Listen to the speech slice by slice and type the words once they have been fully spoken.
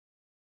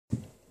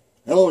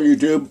Hello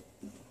YouTube,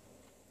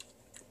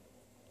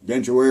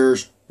 denture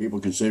wearers,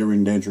 people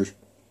considering dentures.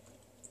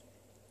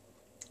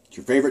 It's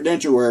your favorite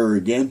denture wearer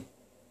again.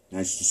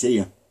 Nice to see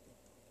you.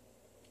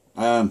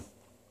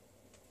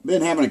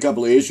 Been having a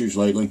couple of issues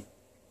lately.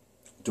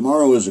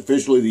 Tomorrow is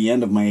officially the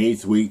end of my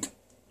 8th week,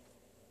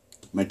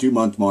 my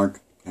 2-month mark,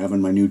 having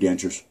my new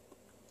dentures.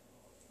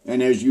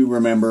 And as you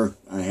remember,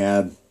 I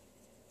had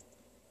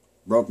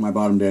broke my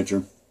bottom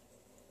denture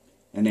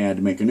and they had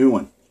to make a new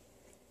one.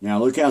 Now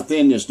look how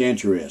thin this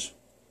denture is,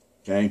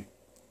 okay?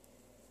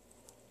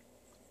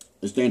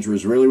 This denture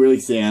is really, really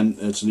thin.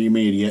 It's the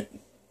immediate.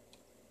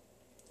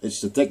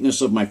 It's the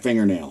thickness of my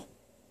fingernail,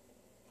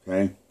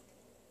 okay?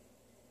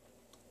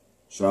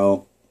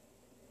 So,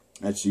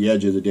 that's the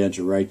edge of the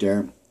denture right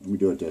there. Let me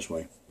do it this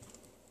way.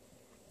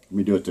 Let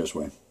me do it this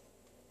way.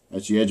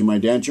 That's the edge of my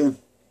denture.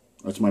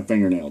 That's my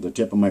fingernail, the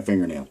tip of my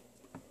fingernail.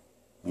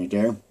 Right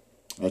there.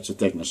 That's the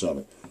thickness of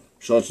it.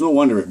 So it's no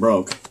wonder it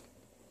broke.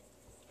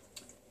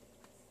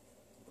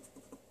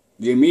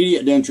 The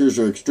immediate dentures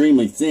are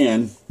extremely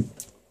thin,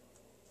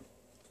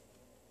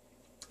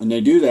 and they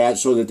do that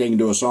so that they can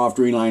do a soft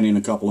reline in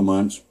a couple of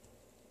months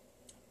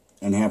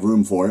and have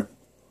room for it.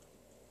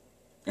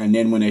 And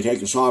then when they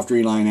take a soft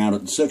reline out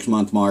at the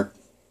 6-month mark,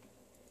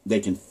 they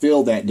can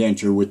fill that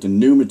denture with the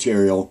new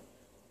material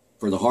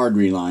for the hard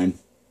reline,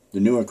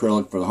 the new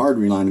acrylic for the hard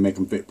reline, to make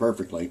them fit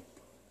perfectly,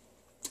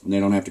 and they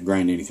don't have to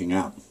grind anything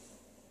out.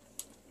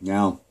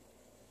 Now,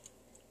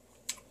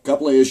 a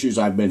couple of issues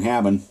I've been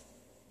having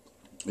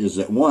is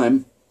that,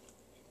 one,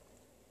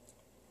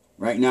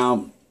 right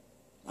now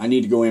I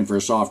need to go in for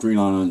a soft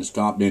reline on this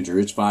top denture.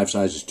 It's 5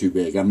 sizes too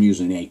big. I'm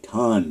using a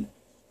ton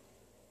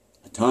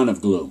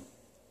of glue.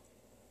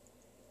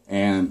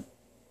 And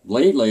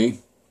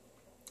lately,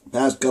 the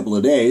past couple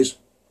of days,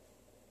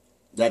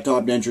 that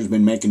top denture's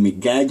been making me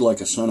gag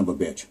like a son of a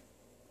bitch.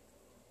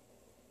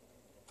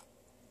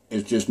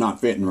 It's just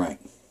not fitting right.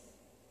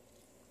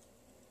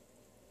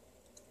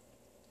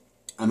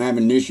 I'm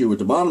having an issue with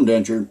the bottom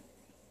denture.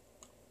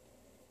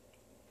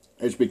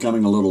 It's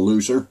becoming a little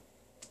looser,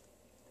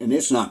 and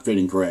it's not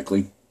fitting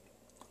correctly.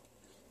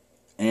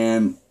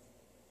 And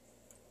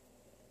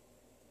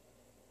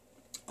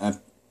I've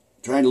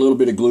tried a little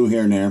bit of glue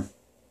here and there.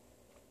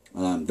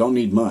 Don't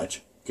need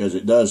much, because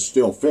it does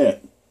still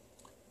fit.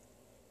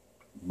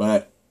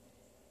 But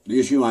the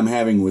issue I'm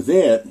having with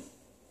it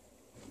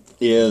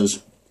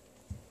is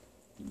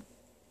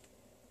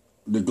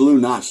the glue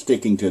not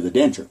sticking to the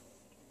denture.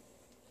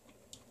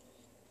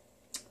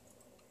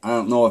 I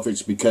don't know if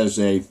it's because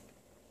they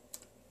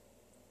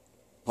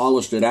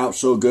polished it out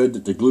so good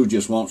that the glue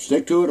just won't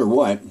stick to it or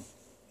what,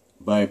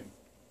 but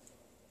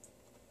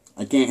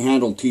I can't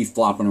handle teeth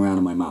flopping around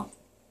in my mouth.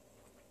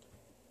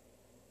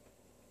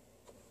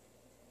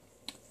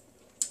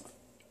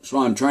 So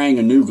I'm trying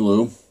a new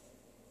glue.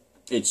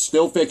 It's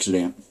still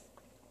Fixodent,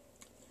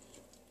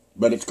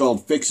 but it's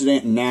called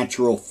Fixodent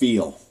Natural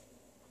Feel.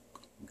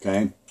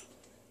 Okay?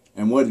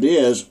 And what it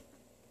is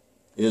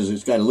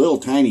it's got a little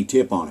tiny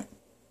tip on it.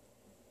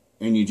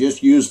 And you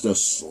just use the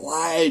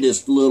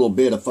slightest little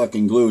bit of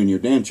fucking glue in your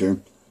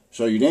denture.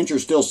 So your denture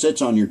still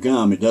sits on your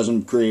gum. It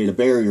doesn't create a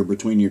barrier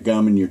between your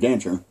gum and your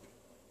denture.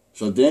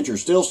 So the denture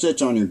still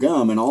sits on your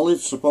gum, and all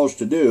it's supposed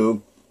to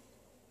do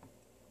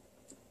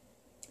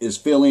is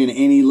fill in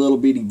any little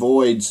bitty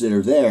voids that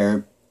are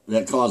there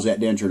that cause that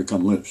denture to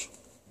come loose.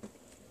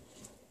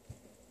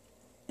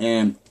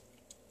 And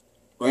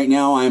right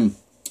now I'm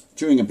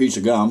chewing a piece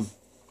of gum,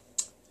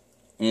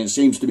 and it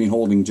seems to be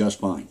holding just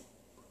fine.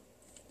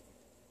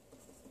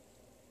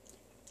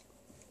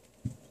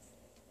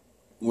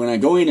 When I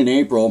go in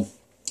April,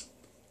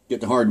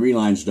 get the hard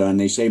relines done,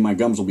 they say my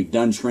gums will be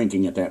done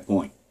shrinking at that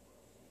point.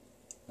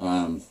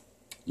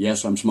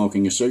 Yes, I'm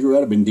smoking a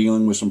cigarette. I've been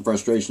dealing with some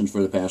frustrations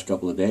for the past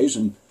couple of days,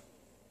 and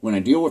when I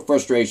deal with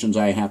frustrations,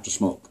 I have to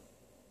smoke.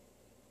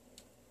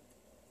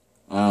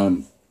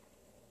 Like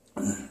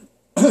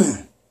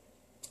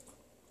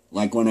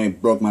when I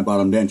broke my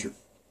bottom denture.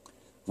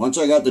 Once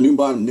I got the new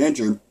bottom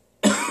denture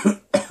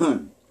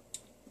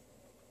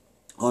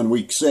on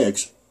week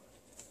 6,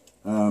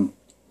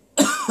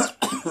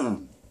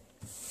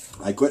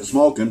 I quit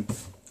smoking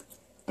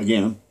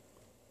again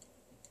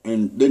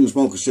and didn't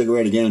smoke a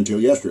cigarette again until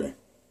yesterday.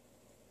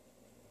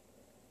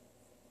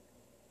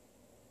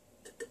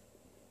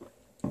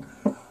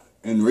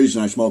 And the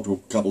reason I smoked a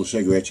couple of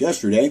cigarettes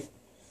yesterday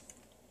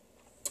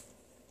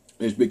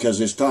is because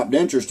this top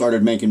denture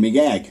started making me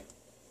gag.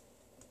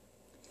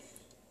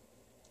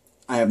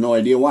 I have no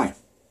idea why.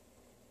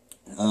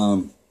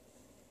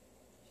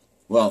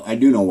 Well, I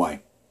do know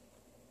why.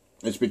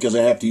 It's because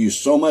I have to use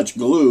so much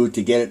glue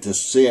to get it to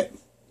sit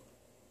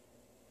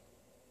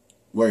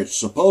where it's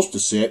supposed to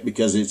sit,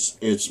 because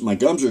it's my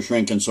gums are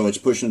shrinking, so it's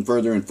pushing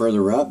further and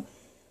further up,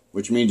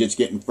 which means it's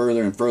getting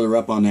further and further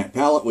up on that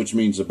palate, which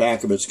means the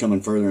back of it's coming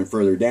further and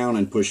further down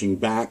and pushing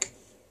back,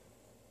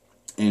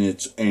 and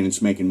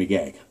it's making me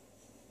gag.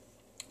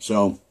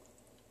 So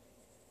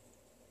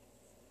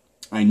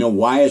I know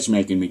why it's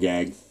making me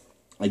gag.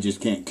 I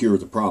just can't cure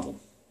the problem.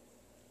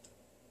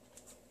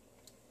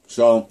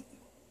 So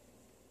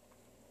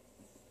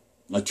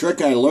A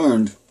trick I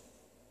learned,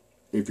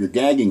 if you're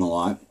gagging a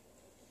lot,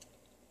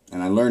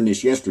 and I learned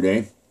this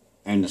yesterday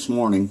and this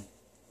morning,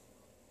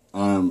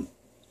 one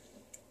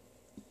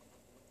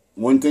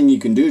thing you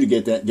can do to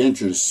get that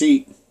denture to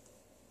seat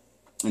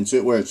and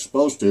sit where it's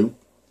supposed to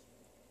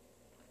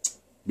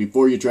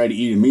before you try to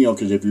eat a meal,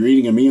 because if you're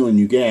eating a meal and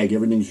you gag,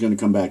 everything's going to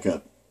come back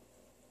up.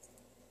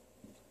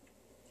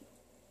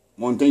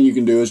 One thing you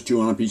can do is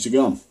chew on a piece of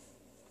gum.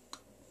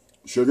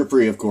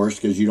 Sugar-free, of course,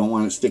 because you don't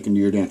want it sticking to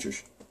your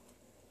dentures.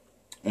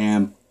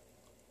 And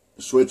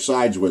switch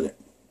sides with it.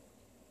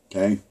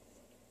 Okay?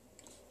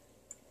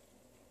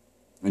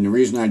 And the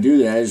reason I do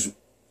that is,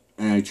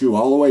 and I chew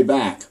all the way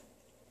back,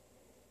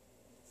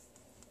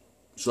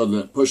 so that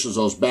it pushes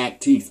those back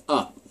teeth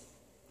up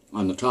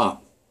on the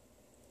top.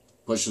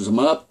 Pushes them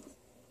up,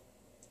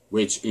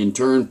 which in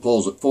turn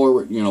pulls it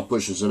forward,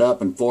 pushes it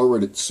up and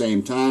forward at the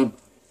same time,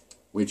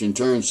 which in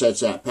turn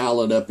sets that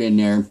palate up in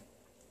there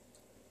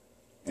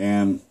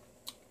and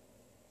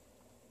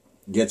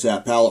gets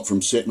that palate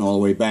from sitting all the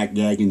way back,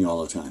 gagging you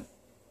all the time.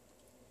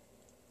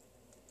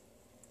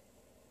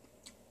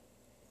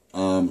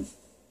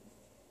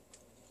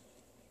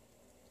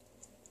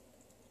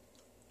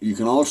 You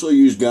can also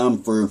use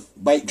gum for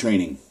bite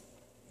training.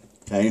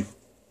 Okay?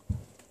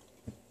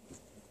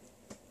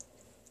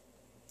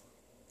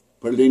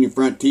 Put it in your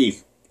front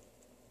teeth.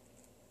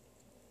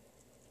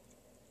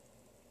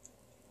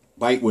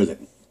 Bite with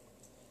it.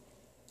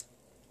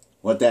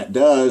 What that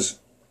does,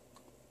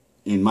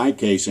 in my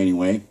case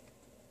anyway,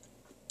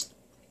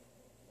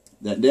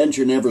 that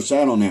denture never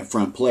sat on that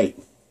front plate,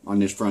 on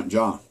this front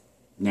jaw.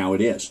 Now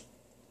it is.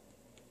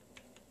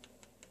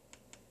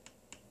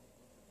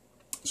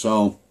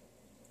 So,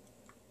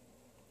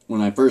 when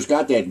I first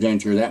got that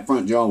denture, that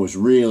front jaw was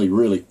really,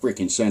 really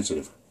freaking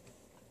sensitive.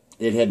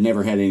 It had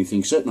never had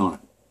anything sitting on it,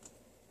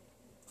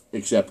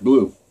 except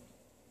glue.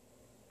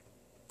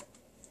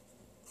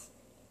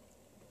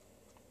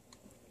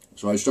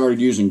 So I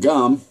started using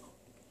gum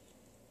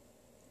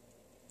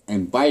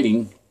and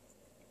biting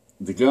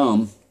the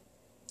gum,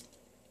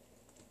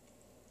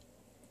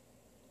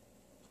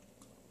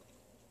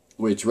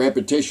 which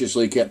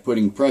repetitiously kept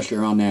putting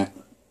pressure on that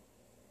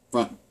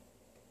front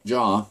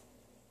jaw,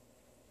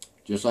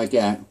 just like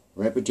that,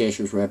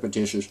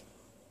 repetitious.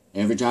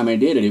 Every time I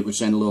did it, it would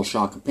send a little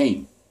shock of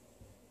pain.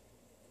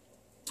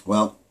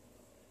 Well,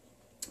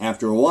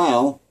 after a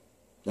while,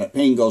 that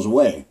pain goes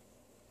away.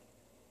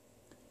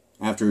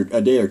 After a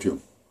day or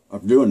two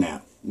of doing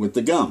that with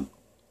the gum,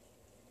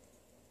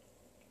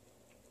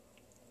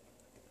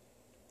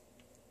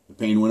 the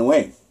pain went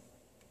away.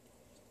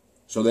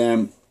 So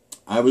then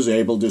I was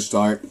able to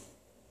start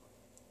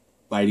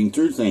biting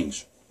through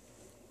things.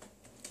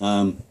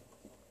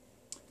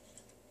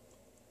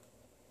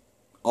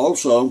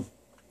 Also,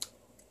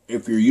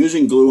 if you're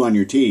using glue on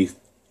your teeth,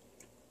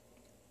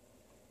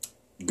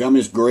 gum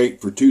is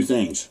great for two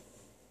things.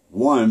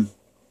 One,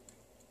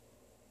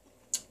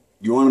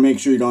 you want to make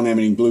sure you don't have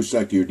any glue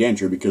stuck to your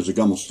denture, because the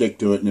gum will stick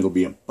to it and it'll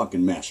be a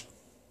fucking mess.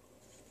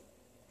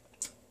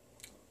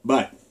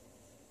 But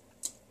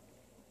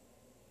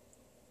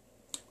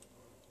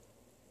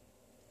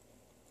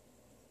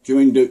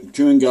chewing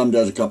gum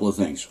does a couple of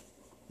things.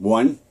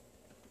 One,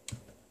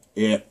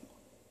 it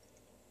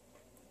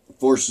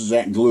forces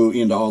that glue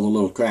into all the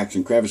little cracks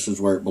and crevices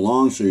where it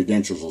belongs, so your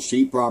dentures will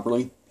seat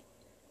properly.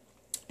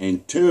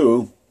 And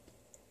two,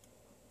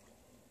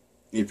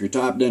 if your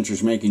top denture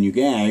is making you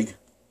gag,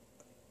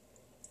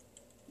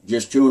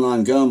 just chewing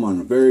on gum on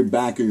the very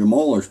back of your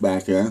molars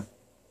back there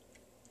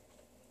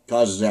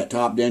causes that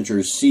top denture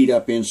to seat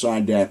up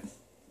inside that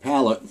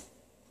palate,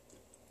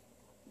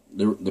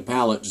 the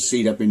palate to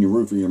seat up in your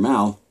roof of your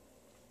mouth,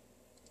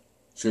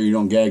 so you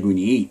don't gag when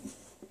you eat.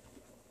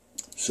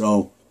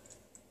 So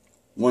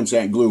once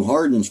that glue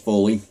hardens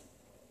fully,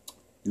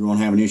 you won't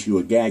have an issue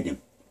with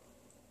gagging,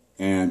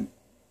 and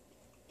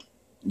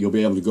you'll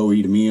be able to go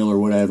eat a meal or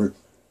whatever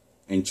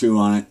and chew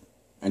on it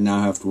and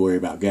not have to worry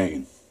about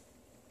gagging.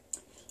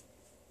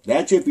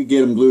 That's if you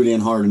get them glued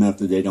in hard enough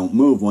that they don't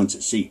move once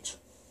it seats.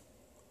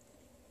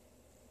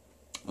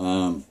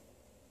 And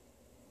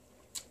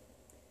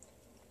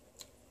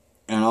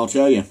I'll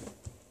tell you,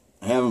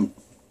 I haven't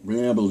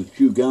been able to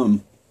chew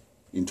gum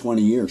in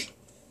 20 years.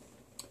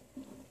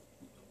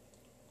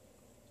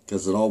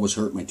 Because it always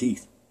hurt my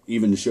teeth.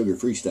 Even the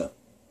sugar-free stuff.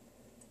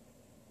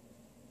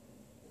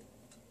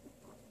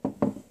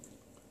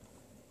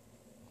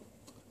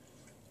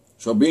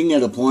 So being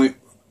at a point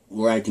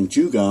where I can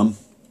chew gum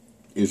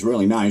is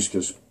really nice,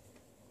 because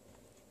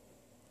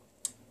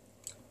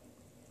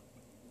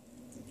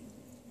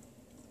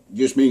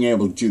just being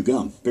able to chew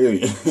gum,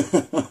 period.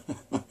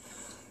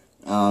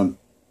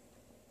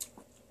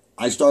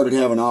 I started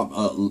having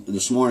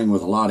this morning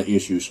with a lot of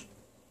issues.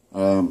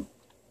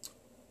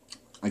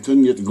 I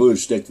couldn't get the glue to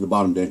stick to the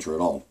bottom denture at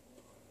all.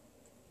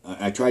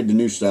 I tried the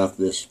new stuff,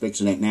 this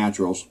Fix-It-Ain't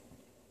Naturals,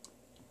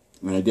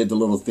 and I did the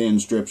little thin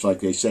strips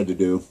like they said to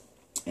do,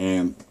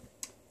 and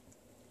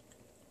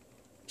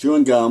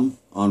chewing gum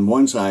on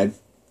one side,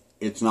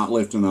 it's not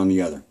lifting on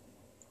the other.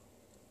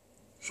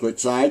 Switch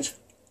sides,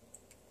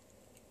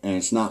 and and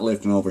it's not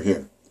lifting over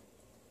here.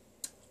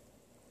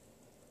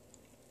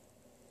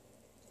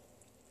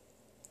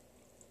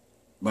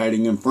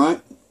 Biting in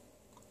front,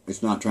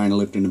 it's not trying to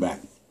lift in the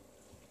back.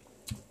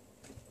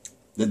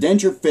 The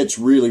denture fits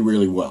really,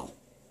 really well.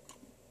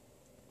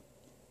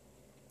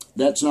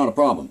 That's not a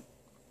problem.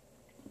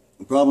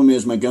 The problem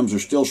is my gums are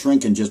still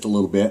shrinking just a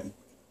little bit,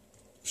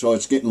 so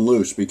it's getting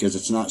loose because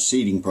it's not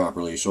seating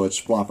properly, so it's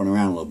flopping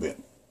around a little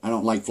bit. I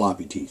don't like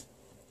floppy teeth.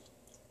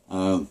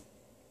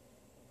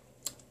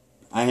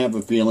 I have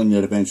a feeling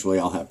that eventually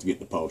I'll have to get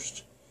the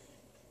posts.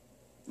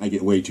 I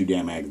get way too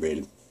damn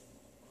aggravated.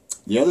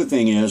 The other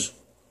thing is,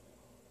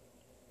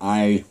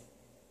 I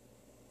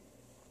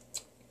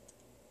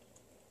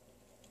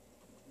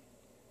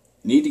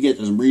need to get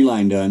this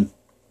reline done,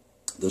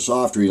 the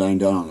soft reline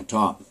done on the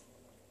top,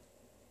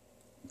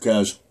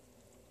 because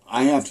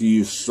I have to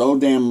use so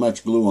damn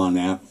much glue on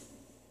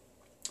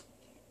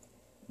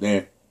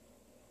that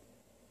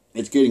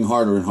it's getting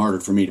harder and harder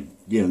for me to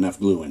get enough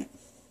glue in it.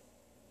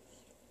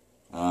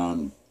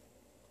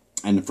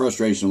 And the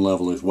frustration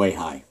level is way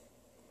high.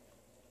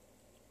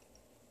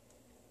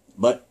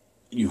 But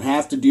you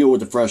have to deal with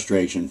the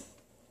frustration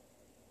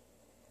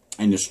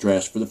and the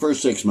stress for the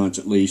first 6 months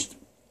at least,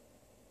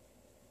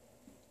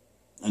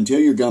 until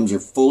your gums are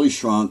fully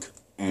shrunk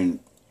and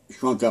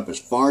shrunk up as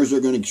far as they're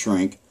going to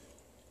shrink,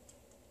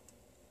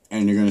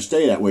 and they're going to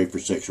stay that way for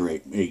 6 or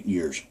 8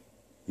 years,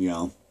 you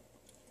know.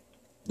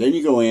 Then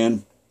you go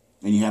in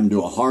and you have them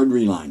do a hard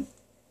reline.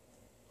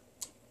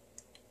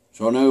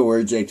 So in other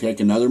words, they take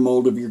another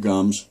mold of your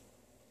gums,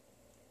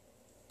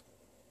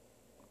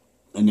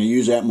 and they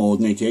use that mold,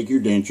 and they take your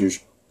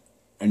dentures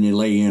and they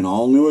lay in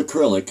all new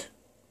acrylic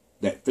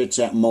that fits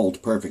that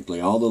mold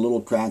perfectly. All the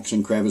little cracks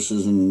and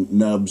crevices and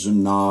nubs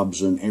and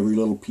knobs and every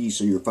little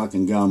piece of your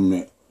fucking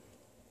gum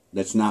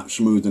that's not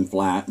smooth and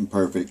flat and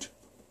perfect.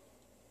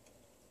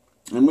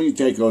 And when you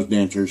take those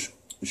dentures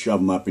and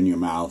shove them up in your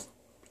mouth,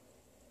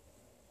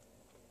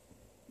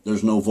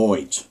 there's no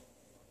voids,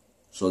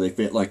 so they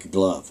fit like a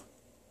glove.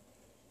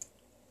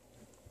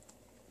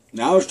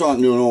 Now I was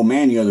talking to an old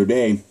man the other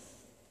day,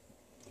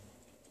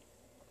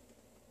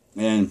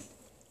 and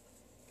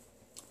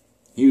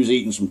he was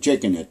eating some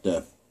chicken at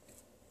the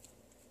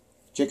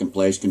chicken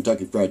place,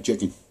 Kentucky Fried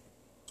Chicken.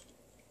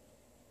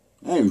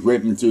 And he was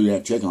ripping through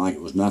that chicken like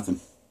it was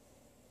nothing.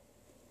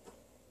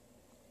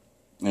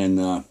 And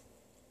I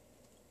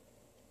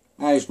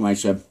asked him, I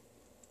said,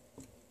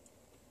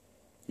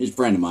 he's a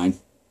friend of mine.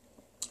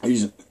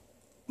 He's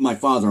my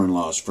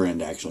father-in-law's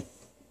friend, actually.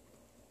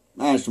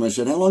 I asked him, I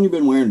said, how long you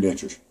been wearing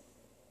dentures?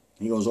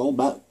 He goes, oh,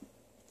 about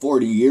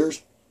 40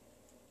 years.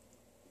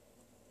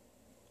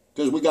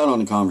 Because we got on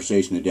the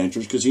conversation of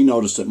dentures, because he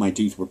noticed that my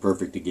teeth were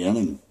perfect again,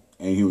 and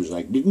he was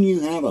like, didn't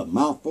you have a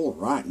mouthful of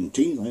rotten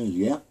teeth? I said,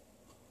 yeah.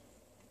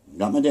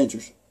 Got my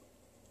dentures.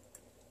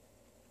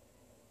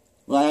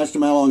 Well, I asked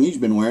him how long he's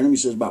been wearing them. He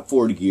says, about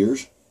 40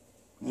 years.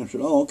 I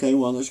said, oh, okay,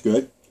 well, that's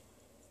good.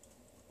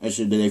 I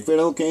said, do they fit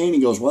okay? And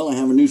he goes, well, I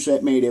have a new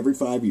set made every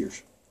 5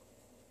 years.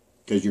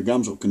 Because your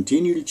gums will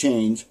continue to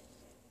change.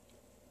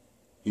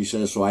 He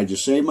says, so I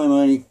just save my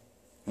money,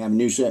 have a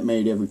new set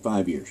made every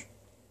 5 years.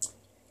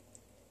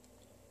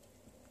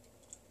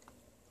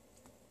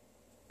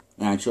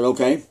 And I said,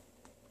 okay,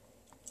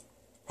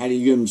 how do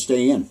you get them to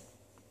stay in?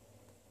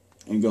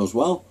 And he goes,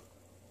 well,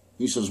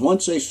 he says,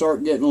 once they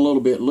start getting a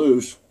little bit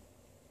loose,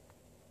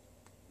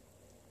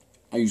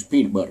 I use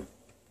peanut butter.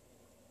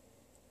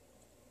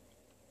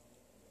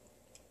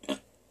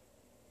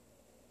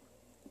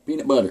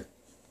 Peanut butter.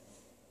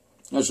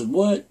 I said,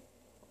 what?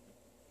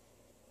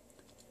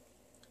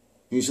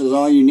 He says,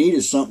 all you need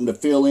is something to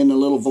fill in the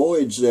little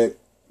voids that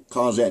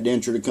cause that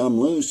denture to come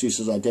loose. He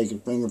says, I take a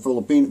fingerful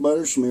of peanut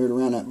butter, smear it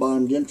around that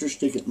bottom denture,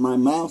 stick it in my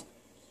mouth.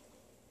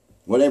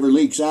 Whatever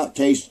leaks out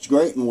tastes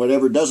great, and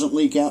whatever doesn't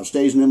leak out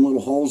stays in them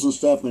little holes and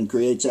stuff and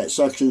creates that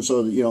suction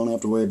so that you don't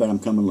have to worry about them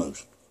coming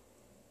loose.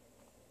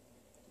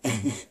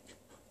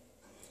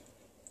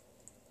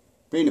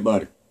 Peanut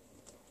butter.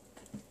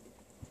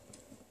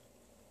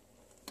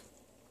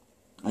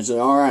 I said,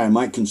 all right, I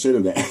might consider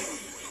that.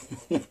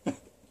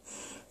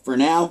 For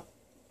now,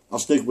 I'll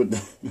stick with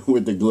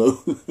the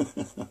glue.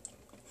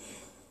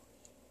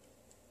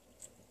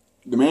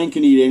 The man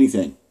can eat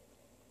anything,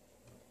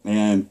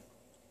 and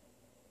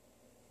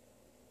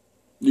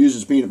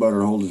uses peanut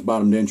butter to hold his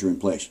bottom denture in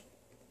place.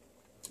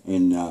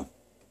 And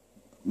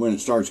when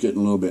it starts getting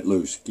a little bit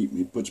loose,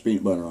 he puts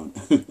peanut butter on.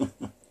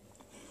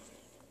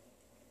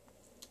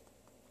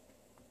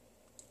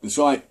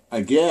 So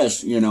I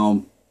guess, you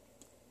know,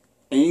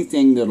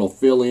 anything that'll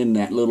fill in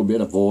that little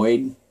bit of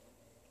void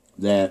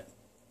that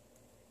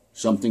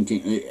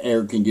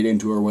air can get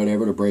into or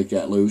whatever to break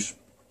that loose.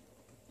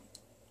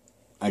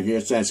 I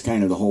guess that's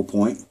kind of the whole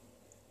point.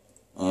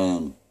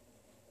 The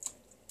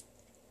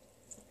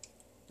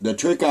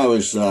trick I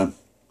was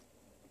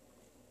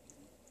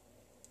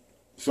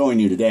showing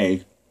you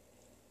today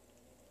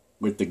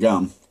with the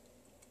gum,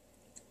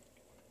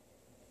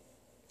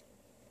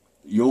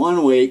 you want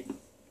to wait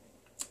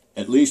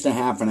at least a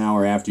half an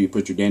hour after you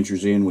put your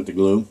dentures in with the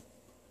glue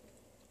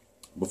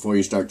before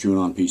you start chewing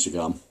on a piece of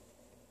gum.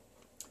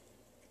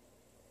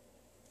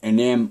 And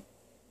then,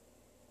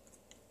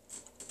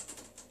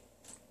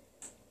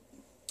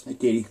 hey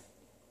kitty,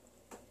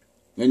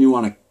 then you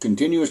want to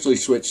continuously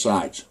switch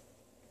sides.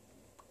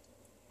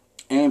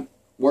 And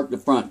work the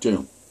front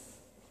too.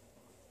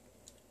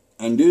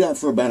 And do that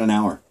for about an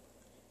hour.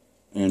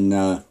 And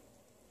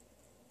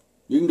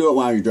you can do it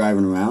while you're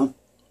driving around.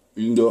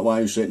 You can do it while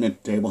you're sitting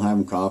at the table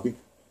having coffee.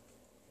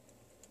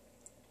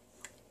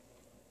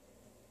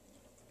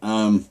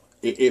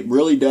 It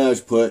really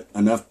does put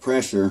enough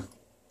pressure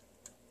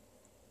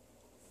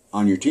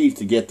on your teeth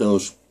to get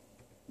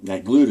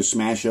that glue to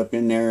smash up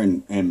in there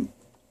and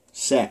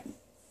set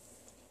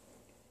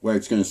where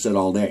it's going to sit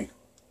all day.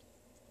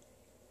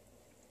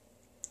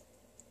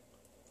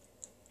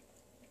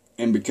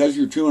 And because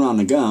you're chewing on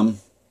the gum,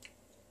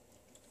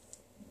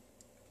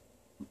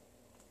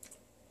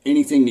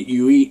 anything that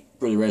you eat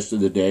for the rest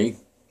of the day,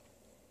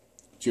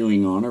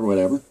 chewing on or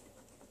whatever,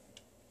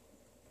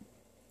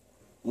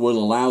 will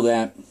allow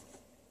that.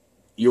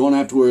 You won't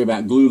have to worry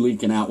about glue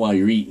leaking out while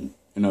you're eating,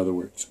 in other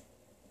words.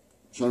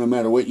 So no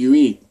matter what you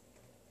eat,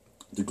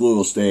 the glue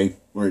will stay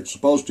where it's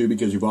supposed to,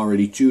 because you've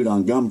already chewed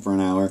on gum for an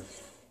hour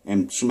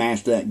and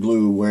smashed that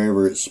glue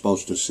wherever it's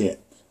supposed to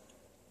sit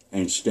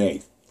and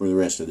stay for the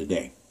rest of the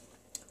day.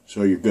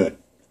 So you're good.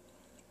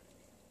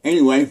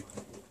 Anyway,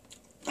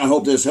 I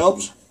hope this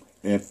helps.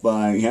 If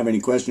you have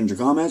any questions or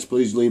comments,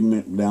 please leave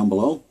them down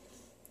below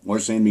or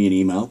send me an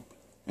email.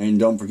 And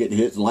don't forget to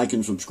hit the like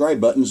and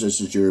subscribe buttons.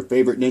 This is your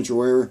favorite denture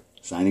wearer,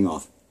 signing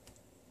off.